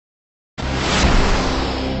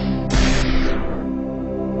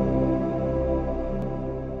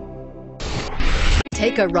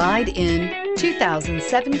Take a ride in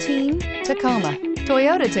 2017 Tacoma.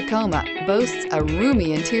 Toyota Tacoma boasts a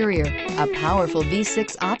roomy interior, a powerful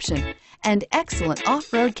V6 option, and excellent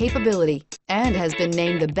off-road capability, and has been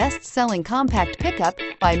named the best-selling compact pickup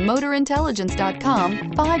by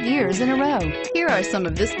MotorIntelligence.com 5 years in a row. Here are some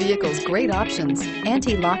of this vehicle's great options: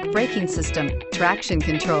 anti-lock braking system, traction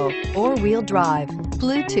control, four-wheel drive,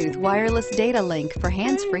 Bluetooth wireless data link for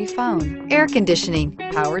hands-free phone, air conditioning,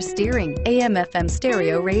 power steering, AM/FM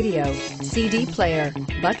stereo radio, CD player,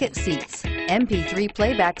 bucket seats, MP3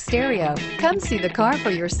 playback stereo. Come see the car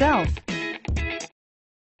for yourself.